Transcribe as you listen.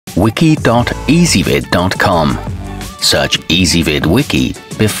wiki.ezvid.com. Search Ezvid Wiki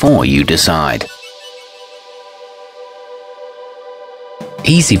before you decide.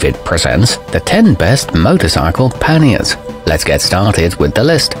 Ezvid presents the 10 best motorcycle panniers. Let's get started with the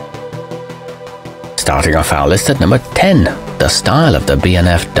list. Starting off our list at number 10, the style of the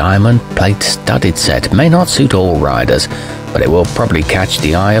B&F diamond plate studded set may not suit all riders, but it will probably catch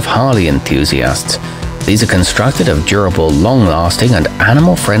the eye of Harley enthusiasts. These are constructed of durable, long-lasting and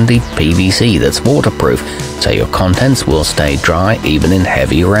animal-friendly PVC that's waterproof, so your contents will stay dry even in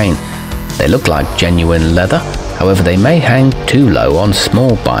heavy rain. They look like genuine leather, however they may hang too low on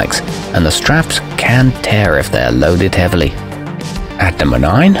small bikes, and the straps can tear if they're loaded heavily. At number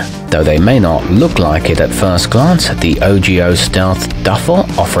 9, though they may not look like it at first glance, the Ogio Stealth Duffel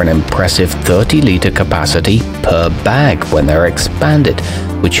offer an impressive 30-litre capacity per bag when they're expanded,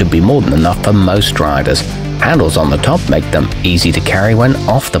 which should be more than enough for most riders. Handles on the top make them easy to carry when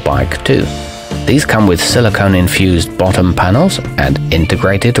off the bike too. These come with silicone-infused bottom panels and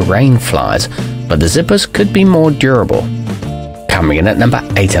integrated rain flies, but the zippers could be more durable. Coming in at number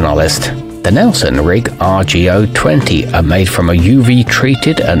 8 on our list, the Nelson-rigg Ogio 20 are made from a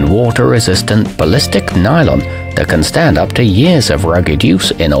UV-treated and water-resistant ballistic nylon that can stand up to years of rugged use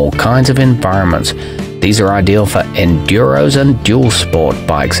in all kinds of environments. These are ideal for enduros and dual sport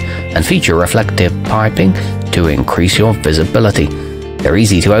bikes and feature reflective piping to increase your visibility. They're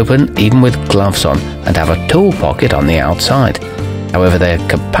easy to open even with gloves on and have a tool pocket on the outside. However, their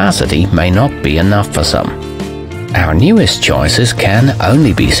capacity may not be enough for some. Our newest choices can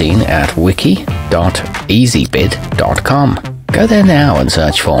only be seen at wiki.ezvid.com. Go there now and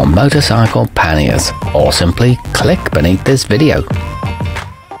search for motorcycle panniers, or simply click beneath this video.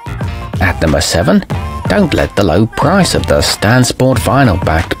 At number 7, don't let the low price of the Stansport vinyl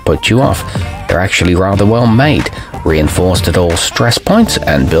back put you off. They're actually rather well made, reinforced at all stress points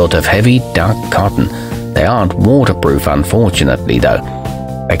and built of heavy dark cotton. They aren't waterproof, unfortunately, though.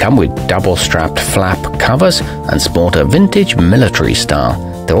 They come with double-strapped flap covers and sport a vintage military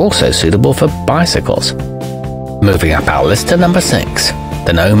style. They're also suitable for bicycles. Moving up our list to number 6.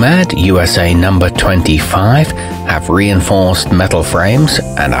 The Nomad USA number 25 have reinforced metal frames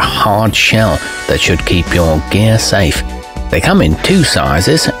and a hard shell that should keep your gear safe. They come in 2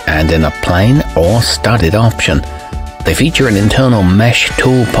 sizes and in a plain or studded option. They feature an internal mesh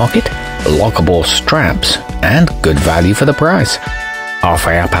tool pocket, lockable straps, and good value for the price.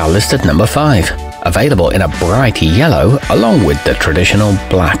 Halfway up our list at number 5, available in a bright yellow along with the traditional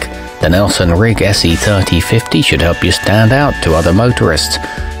black, the Nelson-rigg SE3050 should help you stand out to other motorists.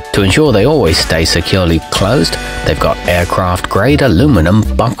 To ensure they always stay securely closed, they've got aircraft-grade aluminum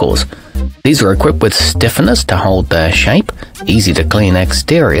buckles. These are equipped with stiffeners to hold their shape, easy-to-clean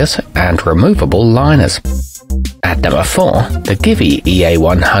exteriors, and removable liners. At number 4, the Givi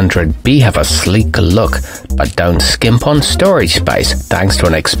EA100B have a sleek look, but don't skimp on storage space thanks to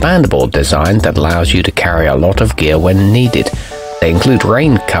an expandable design that allows you to carry a lot of gear when needed. They include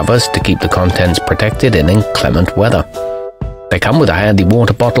rain covers to keep the contents protected in inclement weather. They come with a handy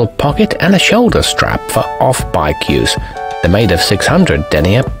water bottle pocket and a shoulder strap for off-bike use. They're made of 600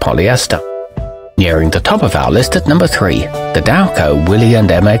 denier polyester. Nearing the top of our list at number 3, the Dowco Willie and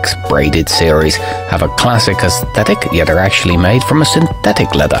MX braided series have a classic aesthetic, yet are actually made from a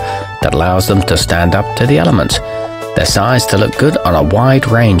synthetic leather that allows them to stand up to the elements. They're sized to look good on a wide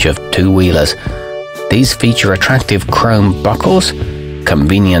range of two-wheelers. These feature attractive chrome buckles,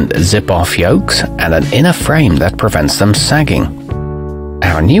 convenient zip-off yokes, and an inner frame that prevents them sagging.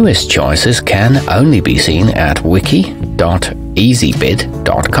 Our newest choices can only be seen at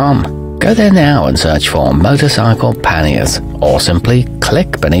wiki.ezvid.com. Go there now and search for motorcycle panniers, or simply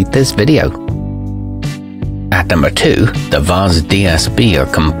click beneath this video. At number 2, the Vaz DSB are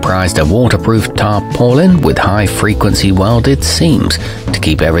comprised of waterproof tarpaulin with high-frequency welded seams to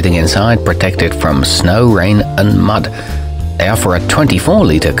keep everything inside protected from snow, rain, and mud. They offer a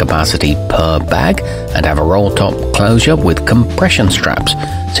 24-litre capacity per bag and have a roll-top closure with compression straps,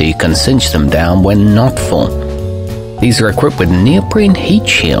 so you can cinch them down when not full. These are equipped with neoprene heat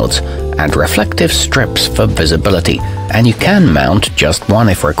shields and reflective strips for visibility, and you can mount just one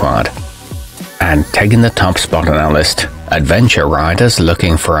if required. And taking the top spot on our list, adventure riders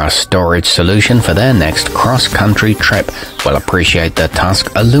looking for a storage solution for their next cross-country trip will appreciate the Tusk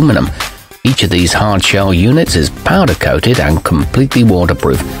aluminum. Each of these hard-shell units is powder-coated and completely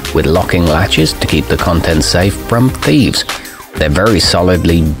waterproof, with locking latches to keep the contents safe from thieves. They're very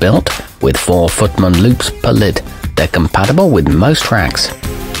solidly built, with 4 footman loops per lid. They're compatible with most racks.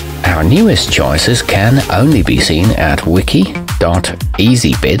 Our newest choices can only be seen at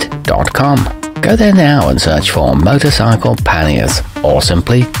wiki.ezvid.com. Go there now and search for motorcycle panniers, or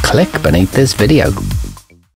simply click beneath this video.